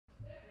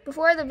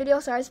before the video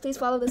starts, please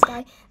follow this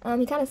guy.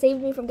 He kind of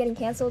saved me from getting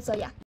canceled, so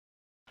yeah.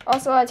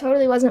 Also, I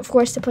totally wasn't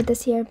forced to put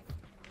this here.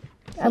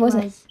 I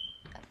wasn't.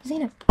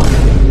 Zena.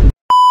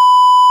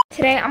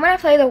 Today, I'm going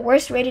to play the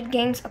worst rated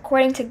games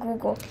according to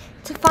Google.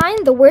 To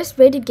find the worst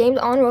rated games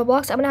on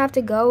Roblox, I'm going to have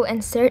to go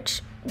and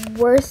search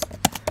worst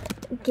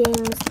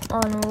games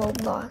on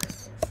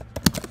Roblox.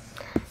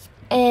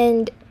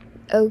 And,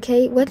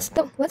 okay, what's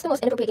the most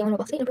inappropriate game on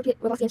Roblox?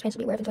 Inappropriate Roblox games fans should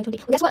be aware of in 2020.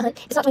 Well, guess what, hun?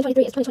 It's not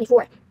 2023, it's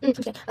 2024.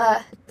 Okay.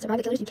 Survive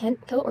the killers you can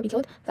kill or be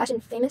killed. Fashion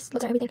famous.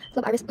 Looks at everything.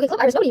 Club Iris. Okay, Club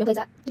Iris, nobody even plays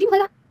that. Did you play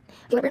that?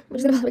 Okay, whatever. We're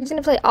just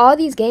gonna play all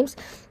these games,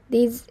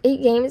 these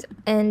 8 games,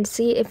 and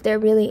see if they're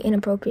really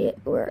inappropriate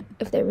or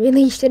if they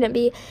really shouldn't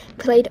be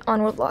played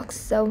on Roblox.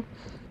 So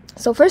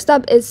first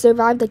up is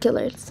Survive the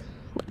Killers.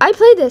 I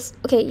played this.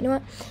 Okay, you know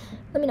what?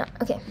 Let me not.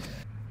 Okay.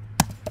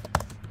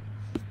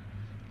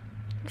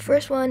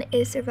 First one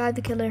is Survive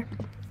the Killer.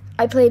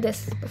 I played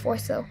this before,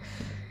 so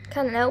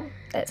kind of know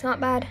that it's not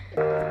bad.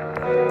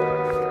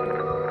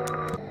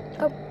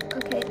 Oh,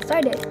 okay, it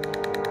started.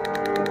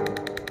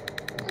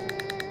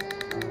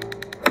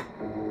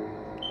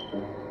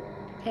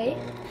 Okay,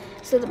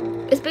 so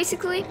it's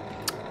basically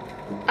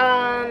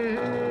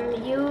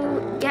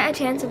you get a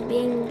chance of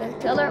being the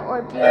killer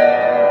or being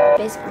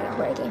basically a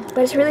horror game, but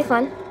it's really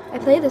fun. I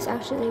played this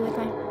actually with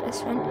my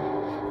best friend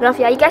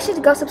Rafia. You guys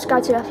should go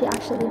subscribe to Rafia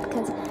actually,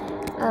 because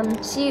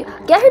she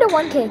get her to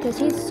 1K because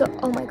she's so.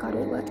 Oh my god,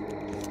 wait, what?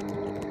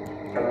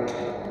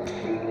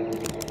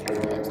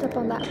 Okay, step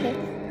on that. Okay.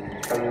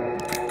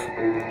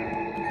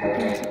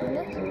 Can I step on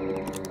this?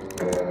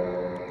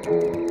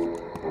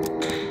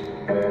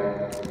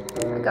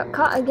 I got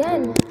caught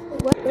again.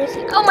 Wait, what? Where is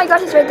he? Oh my god,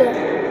 he's right there.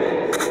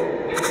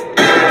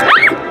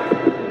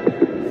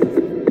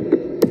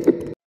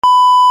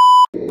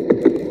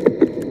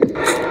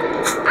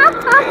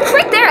 He's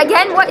right there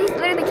again. What? He's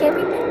literally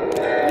camping.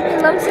 Leave me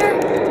alone, sir.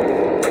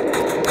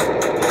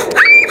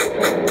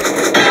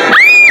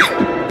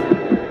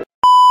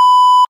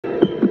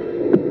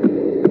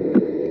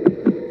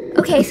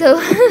 Okay, so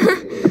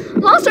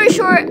long story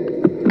short,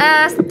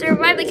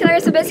 Survive the Killer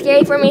is a bit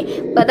scary for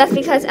me, but that's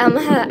because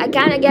I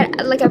kind of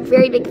get like a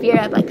very big fear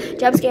of like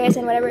jump scares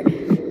and whatever.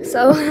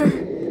 So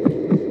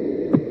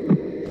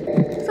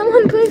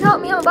someone please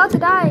help me! I'm about to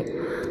die.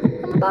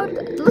 I'm about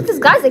to. Look, this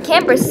guy's a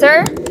camper,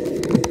 sir.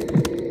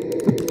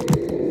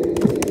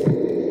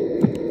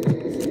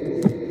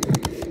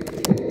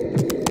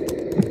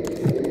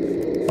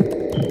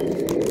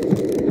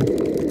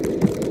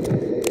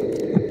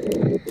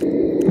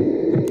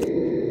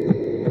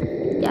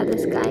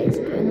 This guy is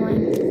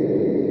annoying.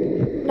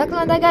 Not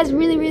gonna lie, that guy's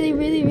really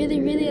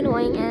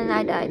annoying, and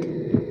I died.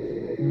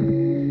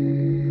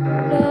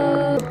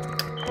 No.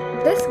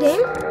 This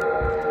game,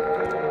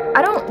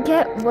 I don't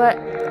get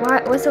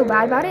what's so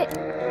bad about it.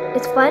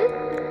 It's fun,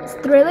 it's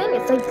thrilling,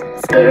 it's like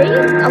scary.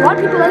 A lot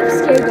of people like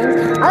scary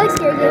games. I like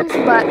scary games,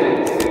 but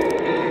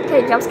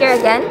okay, jump scare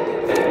again.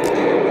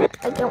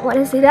 I don't want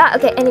to see that.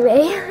 Okay,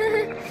 anyway.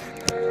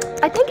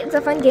 I think it's a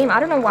fun game. I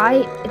don't know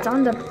why it's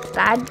on the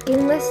bad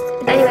game list.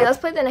 Anyway, let's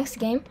play the next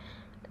game.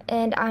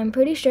 And I'm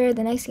pretty sure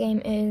the next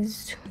game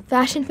is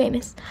Fashion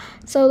Famous.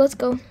 So let's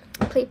go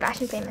play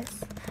Fashion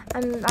Famous.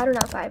 I don't know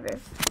if I ever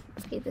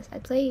played this. I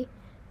play.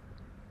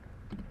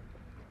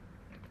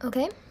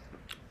 Okay.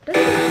 I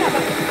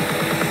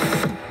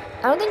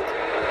don't think.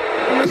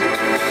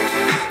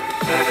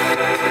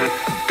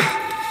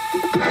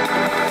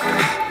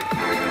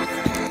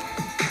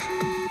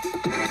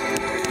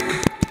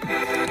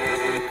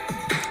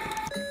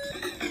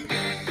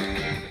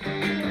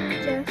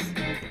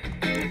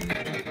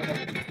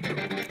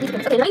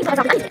 Okay, now you can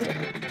okay,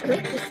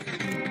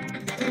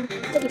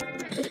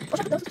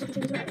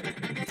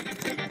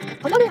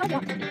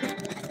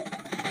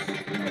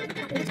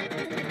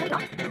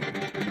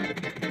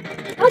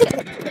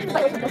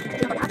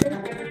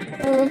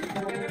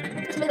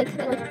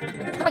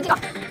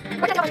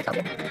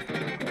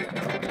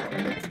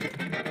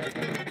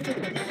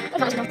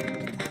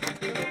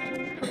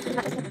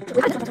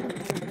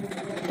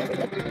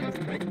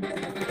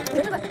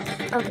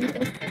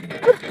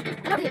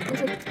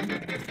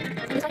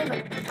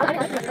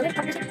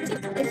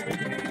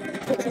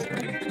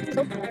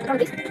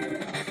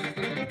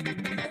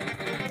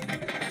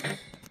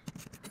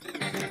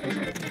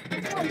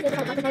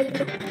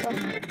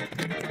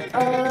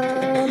 oh,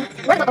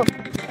 no,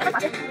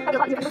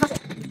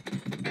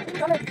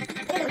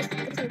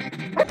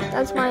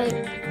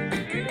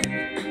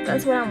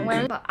 that's what I'm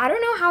wearing. But I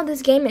don't know how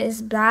this game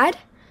is bad.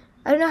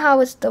 I don't know how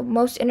it's the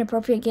most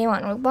inappropriate game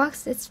on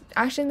Roblox. It's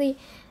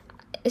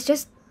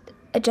just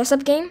a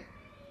dress-up game,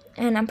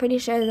 and I'm pretty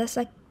sure that's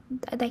like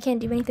I can't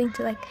do anything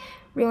to like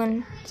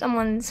ruin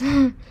someone's.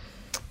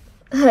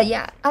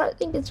 Yeah, I don't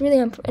think it's really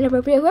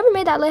inappropriate. Whoever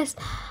made that list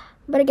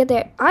better get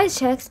their eyes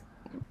checked.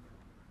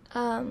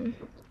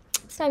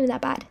 It's not even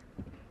that bad.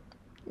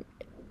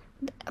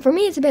 For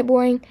me, it's a bit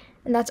boring,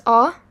 and that's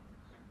all.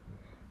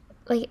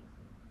 Like,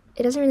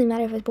 it doesn't really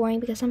matter if it's boring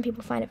because some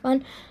people find it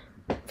fun.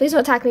 Please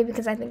don't attack me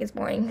because I think it's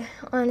boring.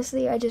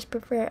 Honestly, I just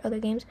prefer other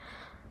games.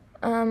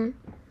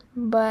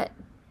 But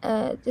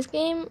this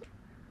game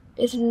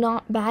is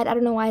not bad. I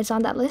don't know why it's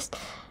on that list.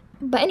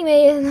 But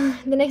anyway,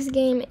 the next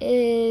game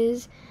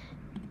is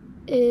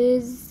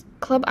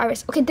Club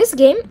Iris. Okay, this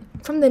game,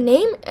 from the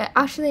name,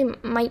 actually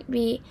might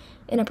be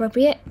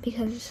inappropriate,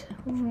 because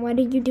what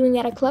are you doing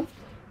at a club?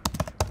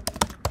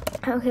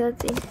 Okay,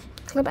 let's see.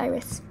 Club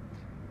Iris.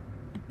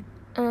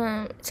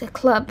 It's a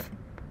club.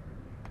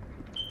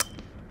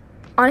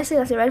 Honestly,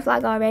 that's a red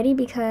flag already,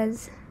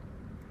 because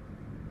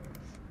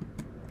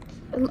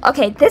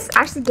okay, this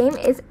actually game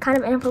is kind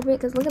of inappropriate,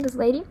 because look at this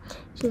lady.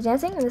 She's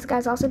dancing, and this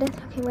guy's also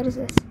dancing. Okay, what is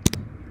this?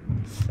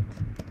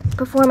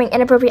 Performing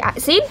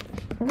inappropriate. See?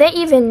 They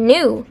even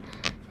knew.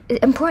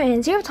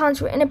 Important. 0 tolerance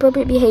for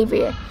inappropriate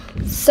behavior.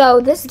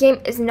 So this game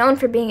is known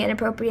for being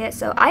inappropriate.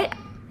 So I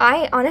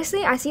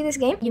honestly, I see this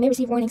game. You may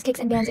receive warnings, kicks,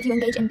 and bans if you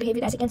engage in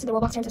behavior that's against the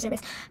Roblox Terms of Service,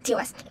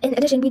 TOS. In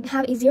addition, we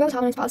have a 0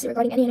 tolerance policy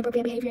regarding any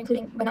inappropriate behavior,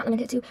 including but not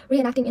limited to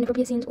reenacting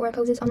inappropriate scenes or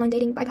poses, online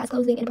dating, bypass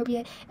clothing,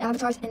 inappropriate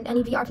avatars, and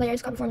any VR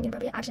players caught performing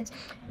inappropriate actions.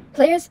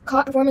 Players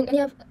caught performing any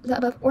of the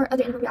above or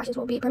other inappropriate actions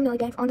will be permanently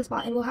banned on the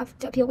spot and will have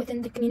to appeal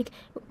within the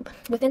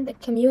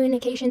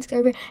communications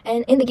server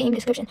and in the game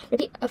description.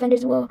 Repeat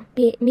offenders will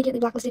be immediately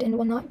blacklisted and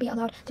will not be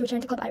allowed to return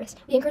to Club Iris.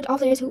 We encourage all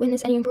players who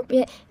witness any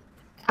inappropriate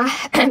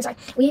I'm sorry.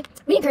 We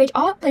encourage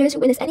all players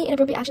who witness any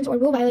inappropriate actions or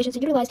rule violations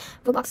to utilize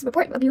Roblox's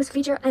report abuse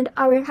feature and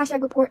our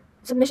 #report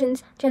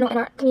submissions channel in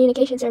our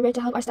communication server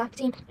to help our staff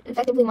team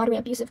effectively moderate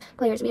abusive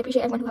players. We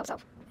appreciate everyone who helps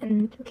out.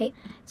 And okay,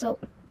 so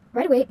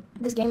right away,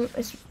 this game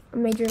is a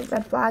major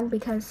red flag,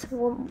 because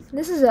well,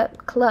 this is a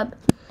club,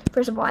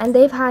 first of all, and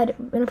they've had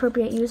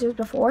inappropriate users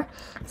before,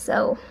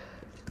 so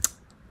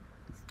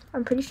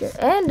I'm pretty sure.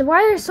 And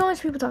why are so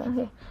much people talking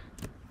here?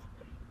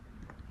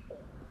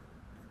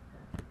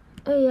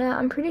 Oh yeah,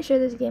 I'm pretty sure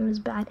this game is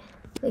bad.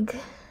 Like,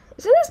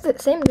 isn't this the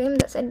same game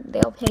that said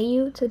they'll pay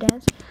you to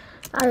dance?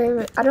 I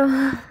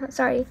don't,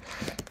 sorry.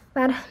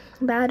 Bad.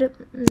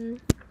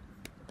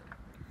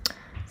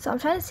 So I'm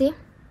trying to see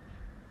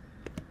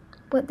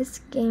what this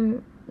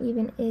game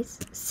even is.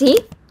 See?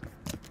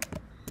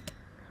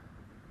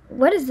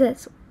 What is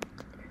this?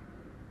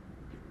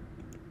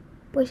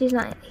 Wait, she's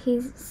not.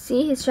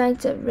 He's trying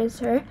to riz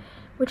her,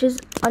 which is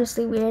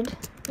honestly weird.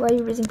 Why are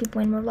you rizzing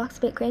people in Roblox?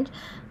 A bit cringe.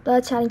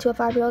 But chatting to a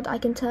 5-year-old, I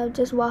can tell.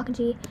 Just walking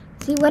to you.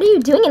 See, what are you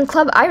doing in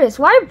Club Iris?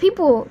 Why are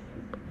people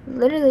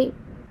literally...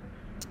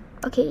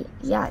 Okay,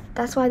 yeah,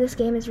 that's why this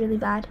game is really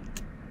bad.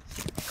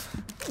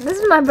 This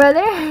is my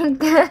brother.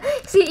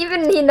 See,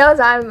 even he knows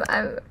I'm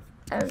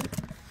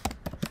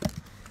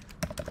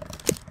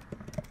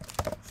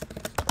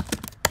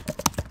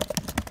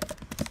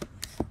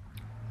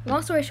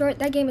Long story short,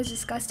 that game is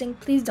disgusting.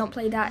 Please don't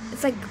play that.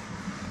 It's like,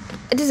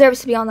 it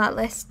deserves to be on that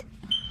list.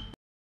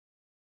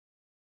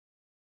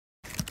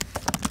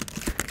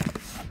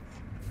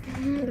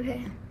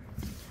 Okay.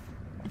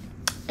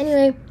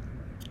 Anyway,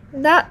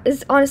 that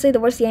is honestly the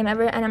worst game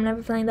ever, and I'm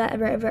never playing that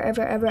ever. And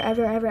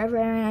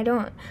I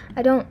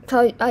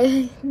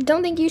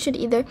don't think you should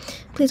either.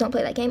 Please don't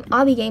play that game.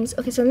 Obby games.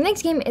 Okay, so the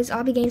next game is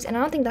Obby games, and I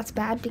don't think that's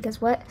bad,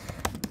 because what?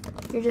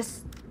 You're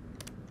just...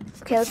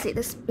 Okay, let's see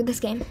this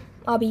game.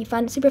 Obby,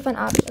 fun, super fun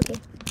obby. Okay.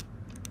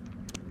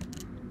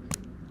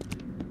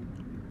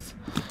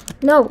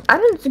 No, I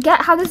don't get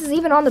how this is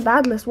even on the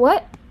bad list.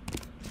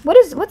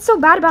 What's so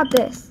bad about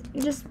this?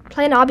 You just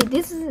play an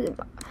obby.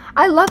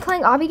 I love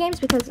playing obby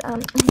games because I'm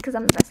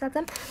the best at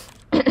them.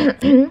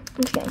 I'm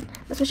just kidding.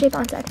 That's what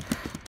Shapon said.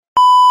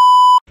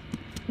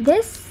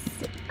 This,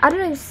 I don't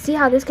even see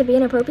how this could be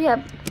inappropriate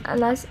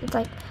unless it's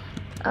like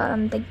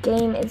the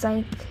game is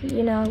like,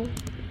 you know,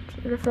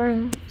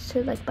 referring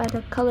to like by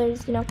the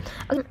colors, you know.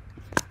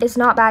 It's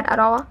not bad at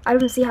all. I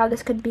don't see how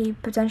this could be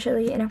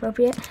potentially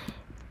inappropriate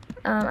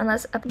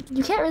unless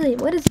you can't really.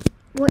 What is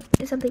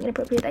something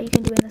inappropriate that you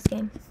can do in this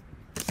game?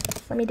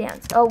 Let me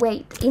dance. Oh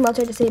wait, emotes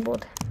are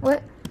disabled.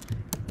 What?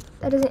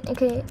 That isn't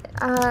okay.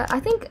 I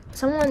think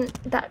someone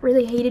that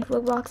really hated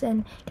Roblox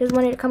and just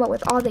wanted to come up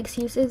with all the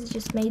excuses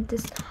just made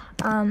this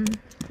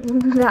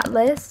that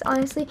list.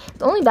 Honestly,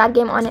 the only bad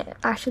game on it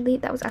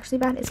that was actually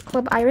bad is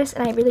Club Iris,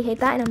 and I really hate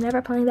that, and I'm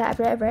never playing that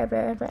ever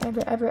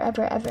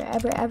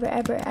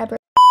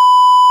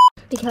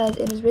because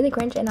it is really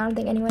cringe, and I don't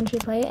think anyone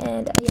should play it.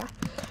 And yeah.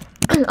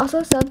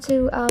 Also sub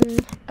to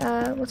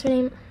what's her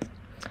name,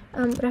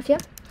 Rafia,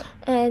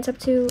 and sub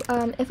to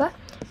Ifa,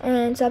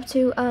 and sub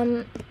to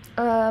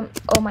oh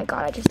my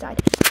god, I just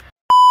died.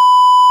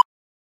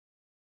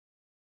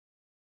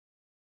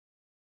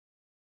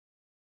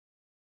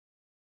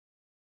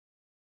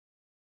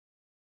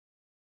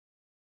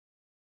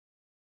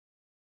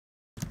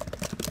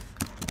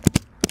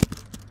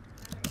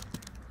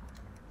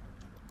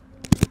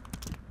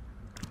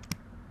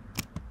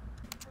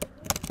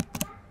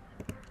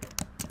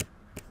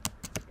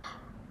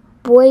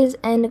 Boys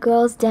and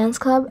Girls Dance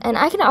Club, and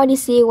I can already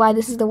see why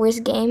this is the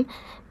worst game,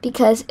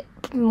 because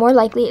more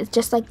likely it's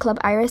just like Club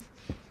Iris.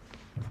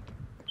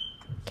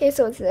 Okay,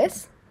 so it's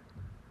this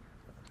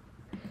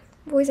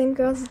Boys and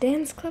Girls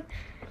Dance Club.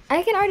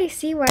 I can already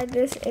see why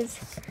this is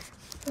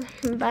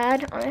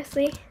bad,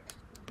 honestly.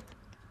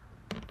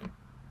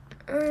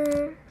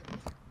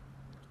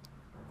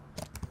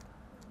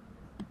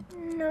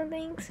 No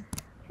thanks.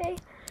 Okay.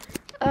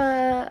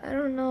 I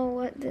don't know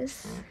what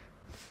this.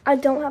 I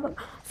don't have a.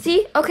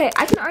 See, okay,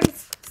 I can already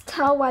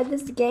tell why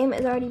this game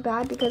is already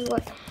bad because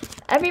look,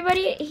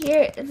 everybody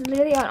here is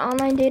literally on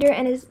online data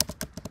and is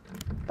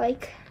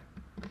like,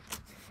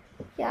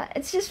 yeah,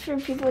 it's just for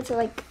people to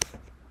like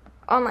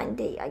online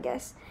date, I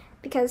guess,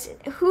 because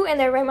who in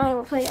their right mind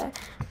will play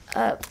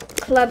a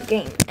club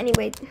game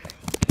anyway?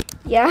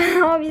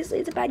 Yeah, obviously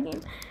it's a bad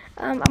game.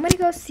 I'm gonna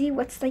go see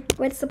what's the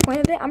point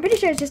of it. I'm pretty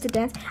sure it's just a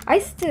dance. I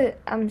used to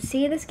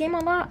see this game a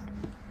lot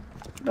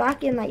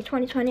back in like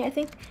 2020. I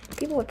think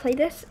people would play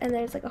this, and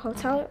there's like a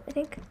hotel, I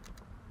think.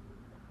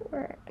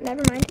 Or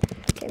never mind.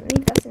 Okay,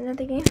 maybe that's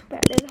another game.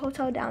 But there's a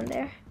hotel down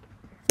there.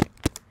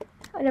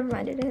 Oh, never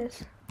mind. It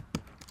is.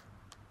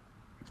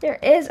 There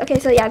is. Okay,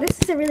 so yeah,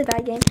 this is a really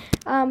bad game.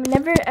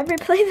 Never ever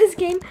play this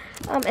game.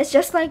 It's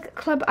just like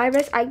Club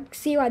Iris. I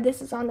see why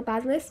this is on the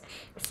bad list.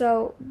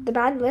 So the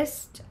bad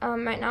list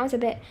right now is a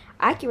bit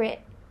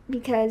accurate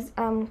because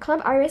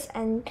Club Iris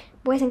and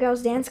Boys and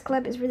Girls Dance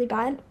Club is really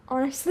bad,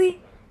 honestly.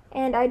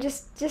 And I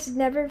just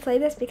never play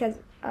this because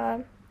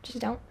just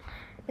don't.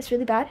 It's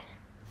really bad.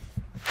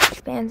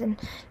 Fans and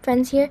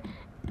friends here.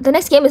 The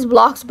next game is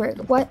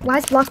Bloxburg. Why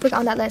is Bloxburg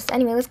on that list?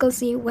 Anyway, let's go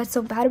see what's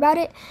so bad about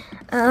it.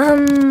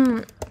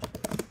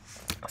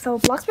 So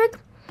Bloxburg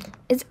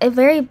is a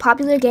very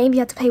popular game. You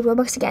have to pay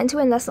Robux to get into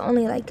it, and that's the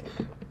only, like,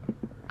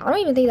 I don't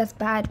even think that's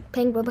bad,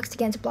 paying Robux to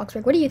get into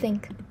Bloxburg. What do you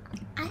think?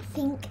 I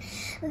think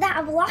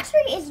that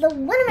Bloxburg is one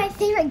of my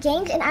favorite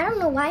games, and I don't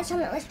know why it's on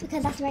that list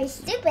because that's very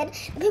stupid.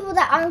 The people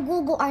that are on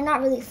Google are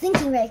not really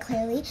thinking very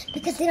clearly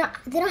because they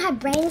don't have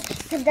brains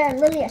because they're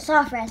literally a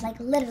software, it's like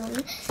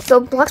literally. So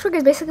Bloxburg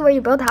is basically where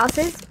you build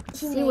houses.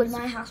 She made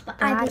my house, but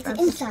I built it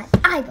inside.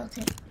 I built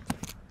it.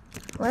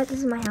 What? This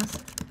is my house.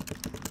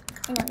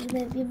 I know,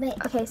 you made.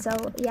 Okay, so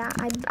yeah,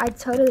 I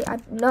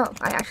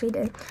actually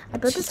did. I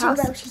built this house.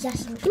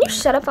 Can you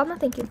shut up, Alma?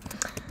 Thank you.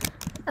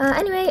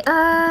 Anyway,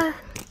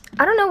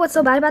 I don't know what's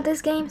so bad about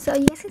this game. So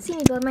you guys can see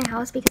me build my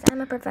house because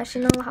I'm a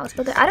professional house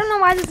builder. I don't know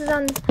why this is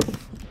on.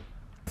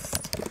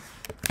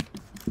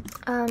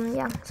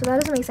 Yeah, so that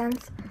doesn't make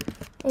sense.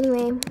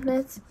 Anyway,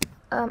 let's.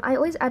 I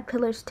always add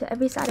pillars to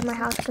every side of my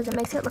house because it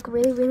makes it look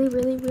really, really,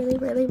 really, really,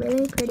 really,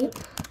 really pretty.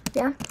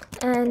 Yeah,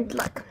 and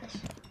look.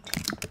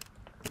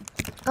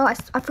 Oh,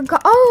 I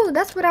forgot. Oh,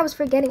 that's what I was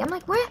forgetting. I'm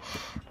like, why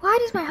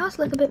does my house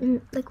look a bit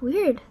like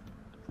weird?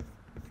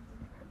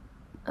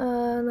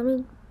 Let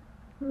me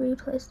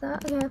replace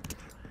that. Okay,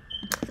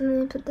 and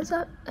then put this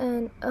up,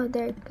 and oh,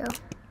 there you go.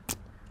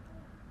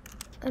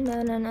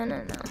 No,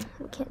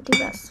 we can't do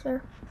that,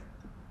 sir.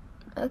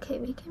 Okay,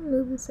 we can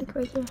move this like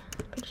right here.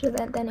 Pretty sure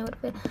that then it would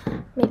fit.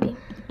 Maybe.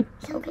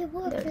 Some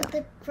people,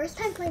 the first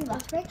time playing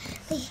Bloxburg,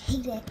 they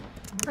hate it.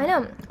 I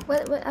know.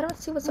 What? I don't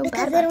see what's so bad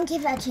because they don't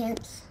give it a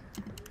chance.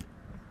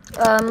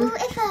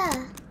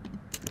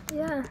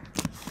 Yeah.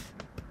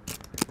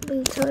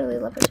 We totally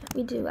love it.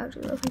 We do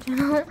actually love the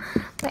channel.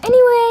 But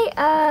anyway,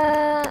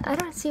 I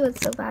don't see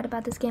what's so bad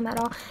about this game at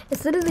all.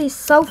 It's literally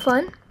so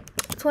fun.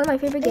 It's one of my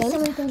favorite games. There's so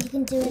many things you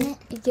can do in it.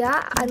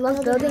 Yeah, I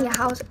love building a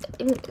house.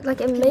 It makes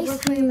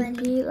you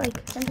be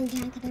like something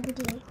Janet could ever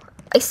do.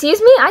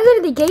 Excuse me? I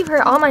literally gave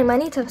her all my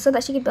money so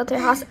that she could build her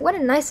house. What a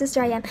nice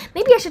sister I am.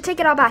 Maybe I should take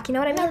it all back. You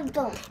know what I mean? No,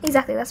 don't.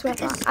 Exactly. That's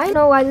what I thought. I don't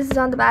know why this is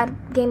on the bad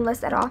game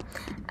list at all.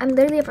 I'm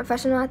literally a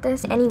professional at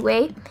this.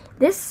 Anyway,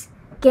 this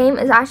game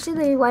is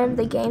actually one of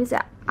the games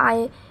that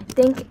I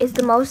think is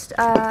the most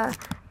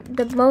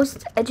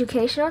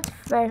educational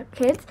for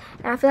kids,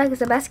 and I feel like it's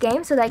the best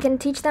game so that I can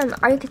teach them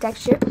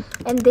architecture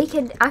and they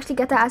can actually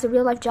get that as a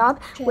real life job.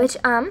 True. Which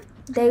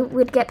they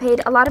would get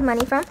paid a lot of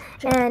money from.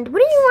 True. And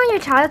wouldn't you want your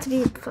child to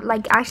be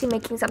like actually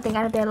making something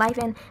out of their life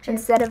and True.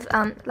 Instead of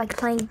like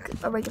playing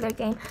a regular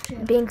game, True.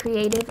 Being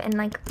creative and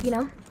like, you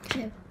know.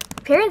 True.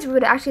 Parents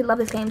would actually love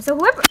this game. So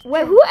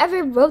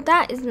whoever wrote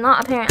that is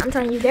not a parent. I'm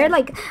telling you, they're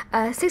like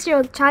a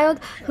 6-year-old child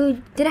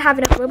who didn't have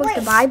enough Robux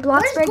to buy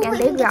Bloxburg, and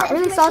they got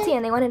really salty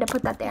and they wanted to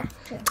put that there.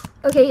 True.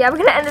 Okay, yeah, we're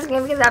gonna end this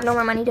game because I have no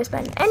more money to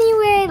spend.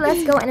 Anyway,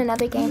 let's go in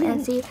another game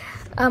and see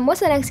what's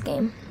the next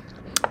game.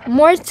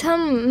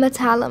 Mortem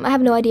Metallum. I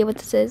have no idea what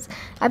this is.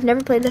 I've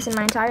never played this in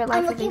my entire life.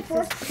 I'm looking for.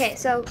 Okay,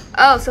 so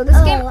so this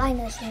game. Oh, I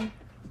know this game.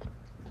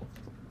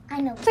 I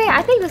know. So yeah,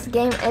 I think this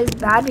game is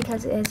bad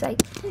because it is like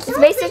it's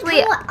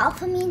basically what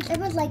alpha means.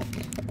 Everyone's like,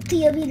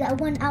 "You'll be that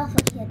one alpha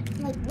kid."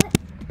 I'm like, what?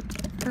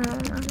 Do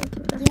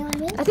you know what I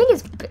mean?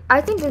 I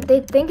think that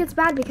they think it's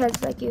bad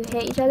because like you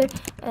hit each other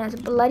and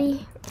it's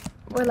bloody,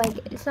 or like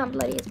it's not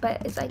bloody,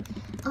 but it's like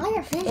all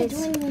your friends are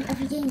doing in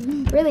every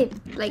game. Really,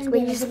 like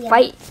when you just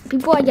fight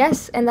people, I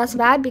guess, and that's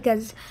bad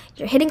because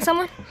you're hitting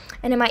someone,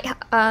 and it might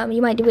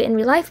you might do it in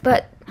real life,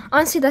 but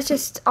honestly, that's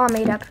just all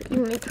made up.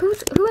 Who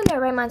in their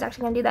right mind is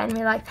actually gonna do that in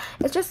real life?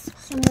 It's just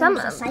some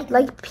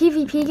like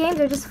PvP games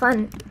are just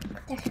fun.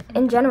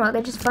 In general,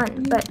 they're just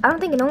fun, but I don't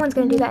think no one's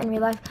gonna do that in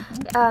real life.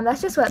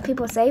 That's just what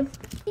people say.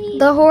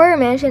 The Horror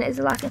Mansion is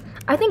the last game.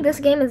 I think this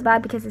game is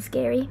bad because it's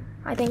scary.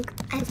 I think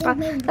that's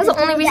the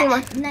only reason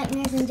why.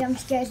 Nightmares and jump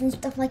scares and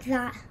stuff like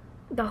that.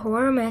 The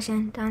horror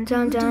mansion. Dun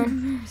dun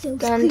dun.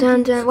 Dun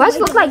dun dun. Why does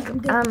it look like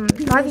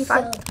 5v5?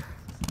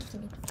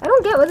 I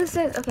don't get what this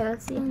is. Okay,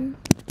 let's see.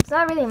 It's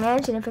not really a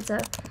mansion if it's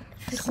a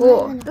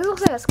school. This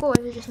looks like a school.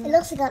 It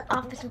looks like an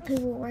office where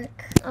people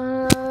work.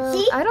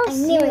 See? I don't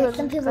see it.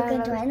 Some people are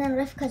gonna join, and then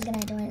Rivka's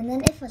gonna join, and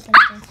then If was gonna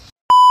join.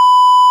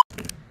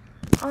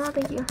 Oh,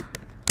 thank you.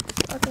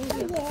 Oh, thank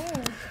you.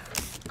 Yeah.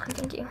 Oh,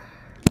 thank you.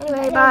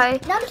 Anyway, bye.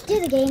 Now let's do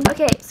the game.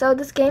 Okay, so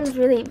this game is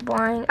really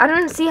boring. I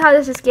don't see how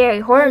this is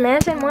scary. Horror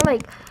mansion, more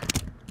like.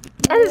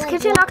 And this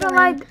kitchen, not gonna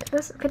lie,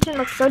 this kitchen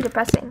looks so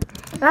depressing.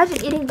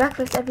 Imagine eating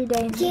breakfast every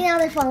day. See, now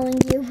they're following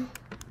you.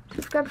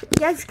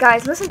 Yes,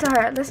 guys, listen to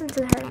her. Listen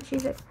to her.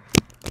 She's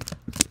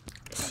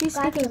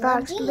speaking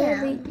facts.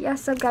 Literally.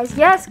 Yes, sub guys.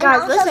 Yes,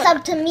 guys. And also listen.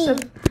 sub to me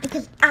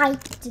because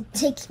it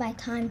takes my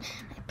time,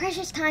 my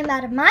precious time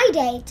out of my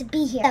day to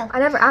be here. I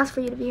never asked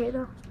for you to be here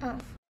though. Oh.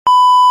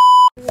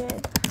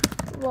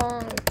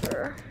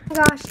 Longer. Oh my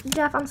gosh,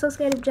 Jeff, I'm so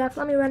scared of Jeff.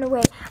 Let me run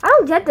away. I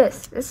don't get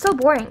this. It's so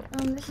boring.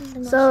 This is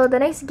the So the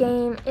next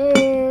game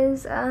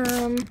is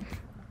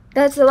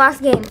that's the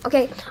last game.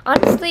 Okay,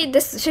 honestly,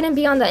 this shouldn't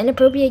be on the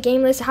inappropriate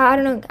game list. I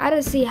don't know. I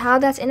don't see how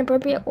that's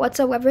inappropriate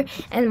whatsoever.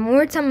 And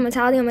Mortem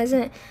Metallium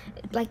isn't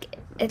like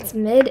it's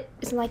mid.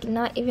 It's like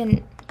not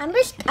even.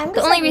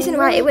 The only reason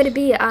why it would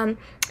be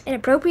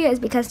inappropriate is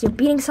because you're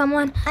beating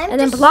someone. And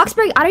then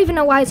Bloxburg, I don't even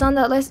know why it's on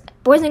that list.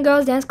 Boys and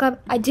Girls Dance Club,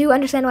 I do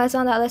understand why it's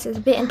on that list. It's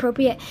a bit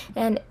inappropriate,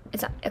 and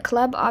it's a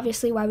club.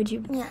 Obviously, why would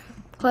you? Yeah.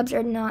 Clubs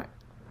are not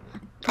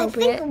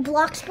appropriate. I think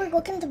Bloxburg.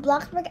 Look into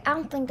Bloxburg. I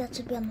don't think that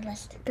should be on the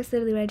list. That's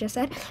literally what I just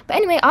said. But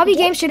anyway, obby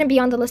games shouldn't be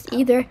on the list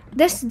either.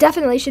 This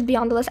definitely should be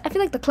on the list. I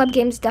feel like the club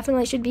games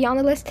definitely should be on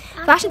the list.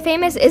 Fashion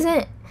Famous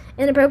isn't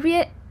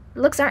inappropriate.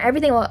 Looks aren't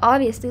everything. Well,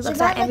 obviously,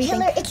 looks aren't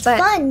everything. It's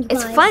fun.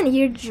 It's fun.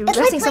 You're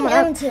dressing someone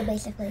up. Too,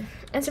 basically.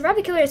 And Survive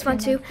the Killer is fun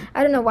too.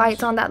 I don't know why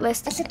it's on that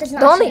list. Except there's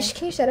not the only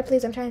can you shut up,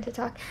 please? I'm trying to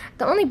talk.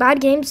 The only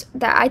bad games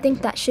that I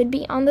think that should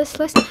be on this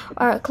list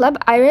are Club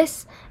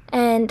Iris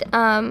and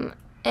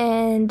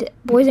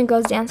Boys and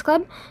Girls Dance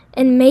Club,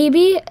 and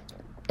maybe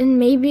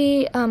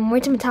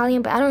Mortem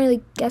Metallium. But I don't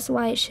really guess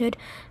why it should.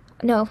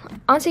 No,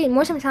 honestly,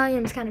 Mortem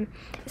Metallium is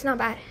it's not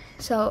bad.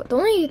 So the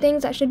only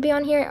things that should be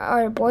on here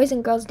are Boys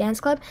and Girls Dance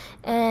Club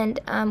and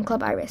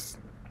Club Iris.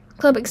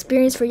 Club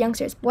Experience for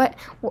Youngsters. What?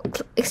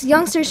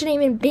 Youngsters shouldn't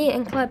even be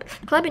in club.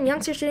 Club and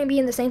youngsters shouldn't be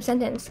in the same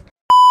sentence.